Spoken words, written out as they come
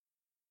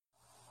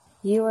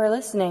You are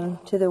listening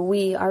to the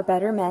We Are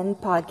Better Men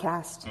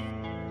podcast.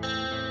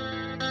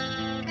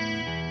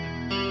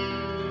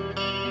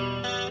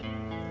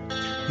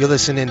 You're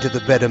listening to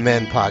the Better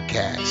Men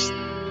podcast,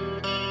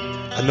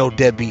 a No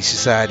Deadbeat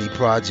Society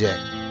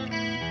project.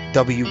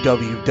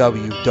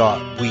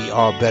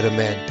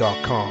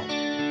 www.wearebettermen.com.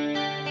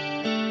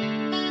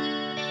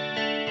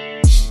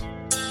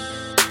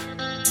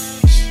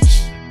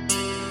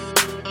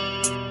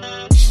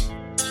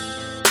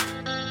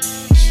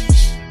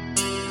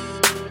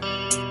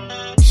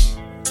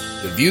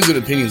 The views and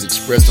opinions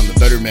expressed on the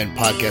Better Men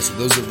podcast are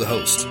those of the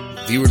host.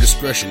 Viewer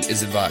discretion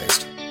is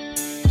advised.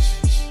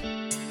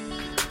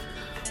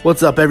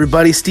 What's up,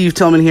 everybody? Steve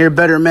Tillman here,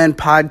 Better Men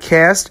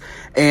podcast,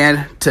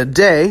 and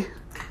today,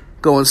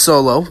 going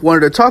solo,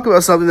 wanted to talk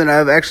about something that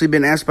I've actually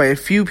been asked by a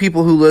few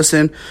people who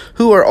listen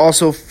who are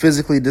also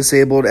physically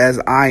disabled as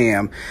I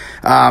am,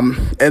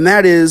 and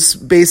that is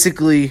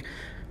basically,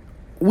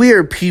 we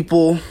are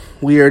people,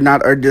 we are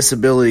not our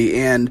disability,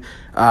 and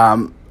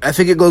I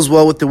think it goes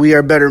well with the We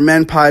Are Better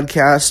Men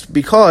podcast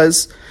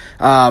because,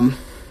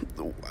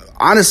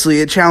 honestly,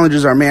 it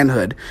challenges our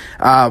manhood.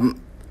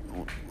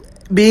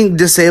 Being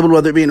disabled,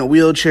 whether it be in a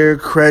wheelchair,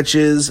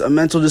 crutches, a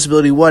mental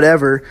disability,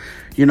 whatever,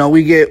 you know,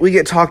 we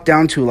get talked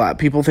down to a lot.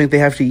 People think they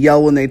have to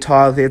yell when they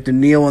talk, they have to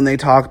kneel when they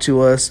talk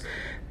to us,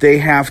 they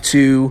have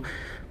to,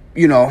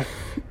 you know,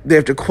 they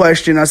have to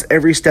question us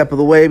every step of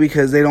the way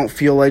because they don't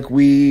feel like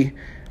we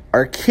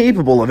are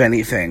capable of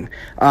anything,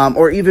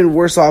 or even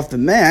worse off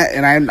than that.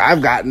 And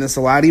I've gotten this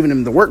a lot, even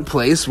in the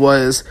workplace.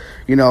 Was,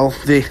 you know,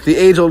 the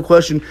age old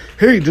question: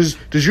 hey, does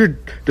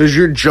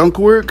your junk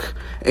work?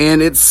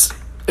 And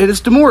it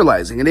is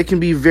demoralizing, and it can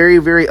be very,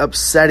 very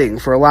upsetting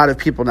for a lot of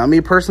people. Now, me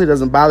personally, it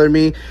doesn't bother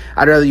me.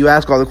 I'd rather you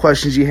ask all the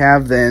questions you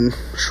have than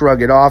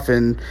shrug it off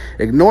and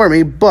ignore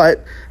me,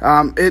 but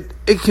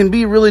it can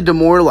be really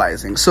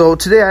demoralizing. So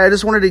today, I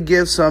just wanted to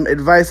give some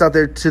advice out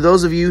there to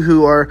those of you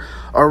who are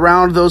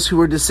around those who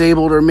are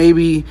disabled, or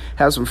maybe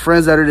have some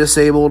friends that are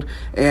disabled,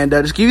 and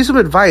just give you some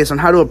advice on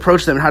how to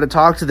approach them and how to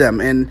talk to them,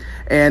 and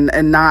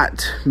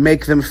not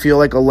make them feel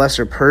like a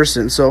lesser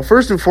person. So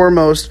first and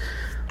foremost,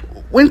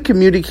 when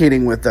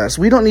communicating with us,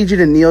 we don't need you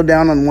to kneel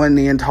down on one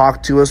knee and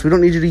talk to us. We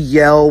don't need you to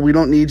yell. We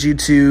don't need you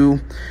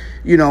to,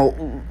 you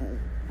know,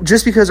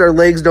 just because our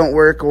legs don't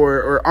work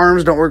or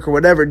arms don't work or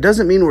whatever, it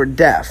doesn't mean we're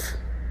deaf.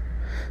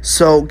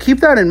 So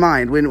keep that in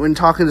mind when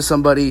talking to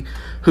somebody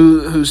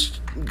who's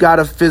got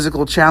a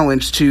physical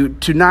challenge, to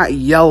not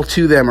yell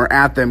to them or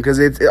at them, because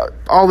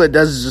all it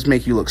does is just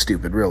make you look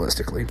stupid,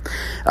 realistically.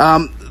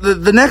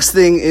 The next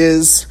thing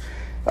is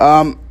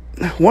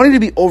wanting to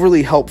be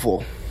overly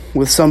helpful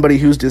with somebody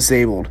who's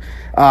disabled.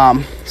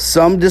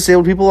 Some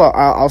disabled people,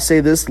 I'll say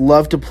this,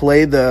 love to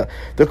play the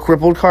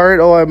crippled card.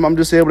 Oh, I'm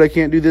disabled, I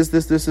can't do this.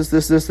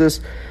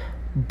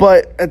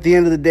 But at the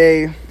end of the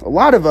day, a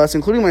lot of us,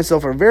 including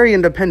myself, are very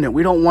independent.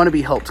 We don't want to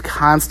be helped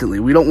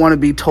constantly. We don't want to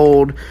be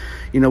told,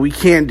 you know, we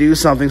can't do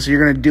something, so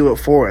you're going to do it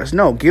for us.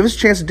 No, give us a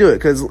chance to do it,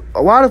 because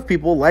a lot of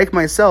people, like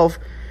myself,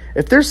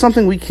 if there's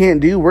something we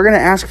can't do, we're going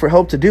to ask for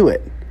help to do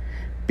it.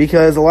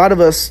 Because a lot of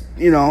us,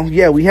 you know,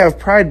 yeah, we have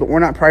pride, but we're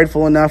not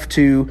prideful enough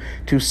to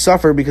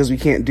suffer because we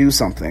can't do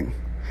something.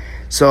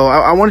 So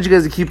I wanted you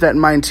guys to keep that in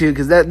mind too,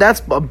 because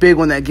that's a big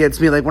one that gets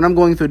me. Like when I'm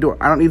going through a door,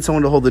 I don't need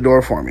someone to hold the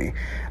door for me.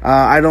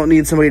 I don't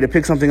need somebody to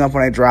pick something up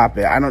when I drop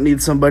it. I don't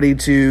need somebody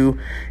to,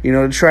 you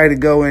know, try to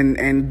go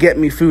and get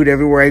me food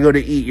everywhere I go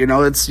to eat. You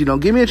know, it's, you know,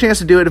 give me a chance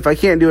to do it. If I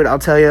can't do it, I'll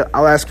tell you,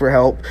 I'll ask for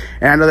help.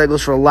 And I know that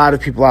goes for a lot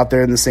of people out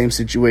there in the same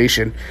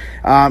situation.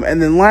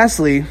 And then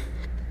lastly,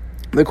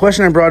 the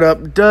question I brought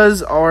up,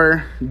 does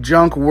our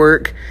junk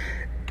work?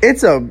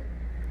 It's a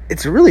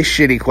really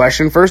shitty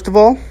question, first of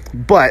all,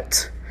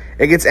 but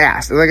it gets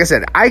asked. Like I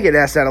said, I get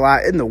asked that a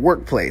lot in the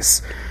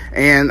workplace.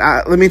 And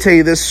let me tell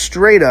you this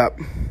straight up,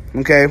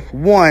 okay?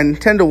 10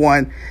 to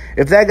 1,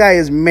 if that guy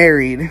is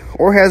married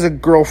or has a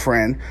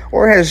girlfriend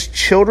or has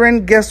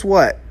children, guess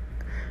what?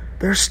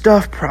 Their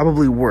stuff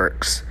probably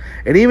works.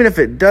 And even if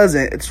it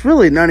doesn't, it's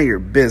really none of your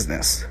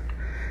business.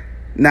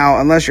 Now,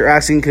 unless you're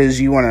asking because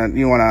you want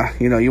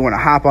to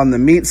hop on the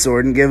meat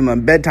sword and give them a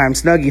bedtime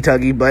snuggy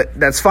tuggy, but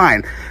that's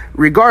fine.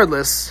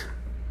 Regardless,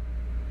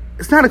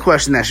 it's not a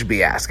question that should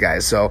be asked,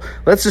 guys. So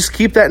let's just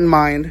keep that in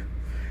mind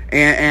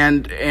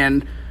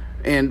and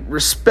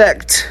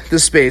respect the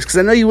space, because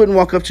I know you wouldn't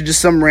walk up to just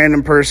some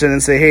random person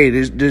and say, "Hey,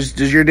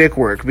 does your dick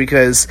work?"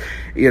 Because,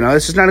 you know,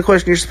 it's just not a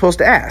question you're supposed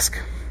to ask,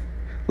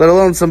 let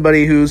alone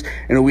somebody who's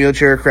in a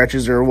wheelchair,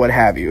 crutches, or what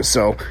have you.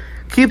 So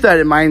keep that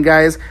in mind,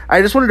 guys.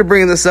 I just wanted to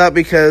bring this up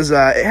because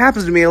it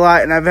happens to me a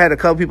lot, and I've had a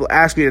couple people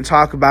ask me to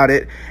talk about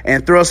it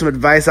and throw some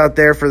advice out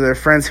there for their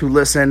friends who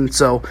listen.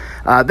 So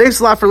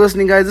thanks a lot for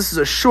listening, guys. This is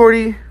a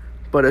shorty,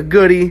 but a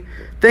goodie.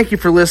 Thank you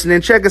for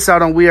listening. Check us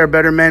out on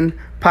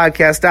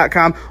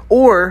wearebettermenpodcast.com,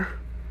 or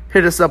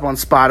hit us up on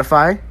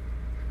Spotify,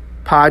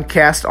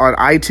 podcast on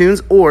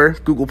iTunes, or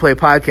Google Play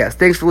Podcast.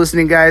 Thanks for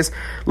listening, guys.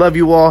 Love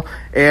you all.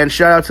 And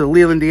shout out to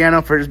Leland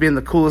Deano for just being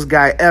the coolest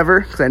guy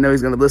ever, because I know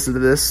he's going to listen to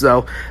this.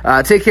 So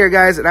take care,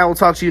 guys, and I will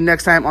talk to you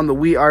next time on the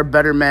We Are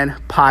Better Men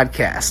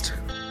podcast.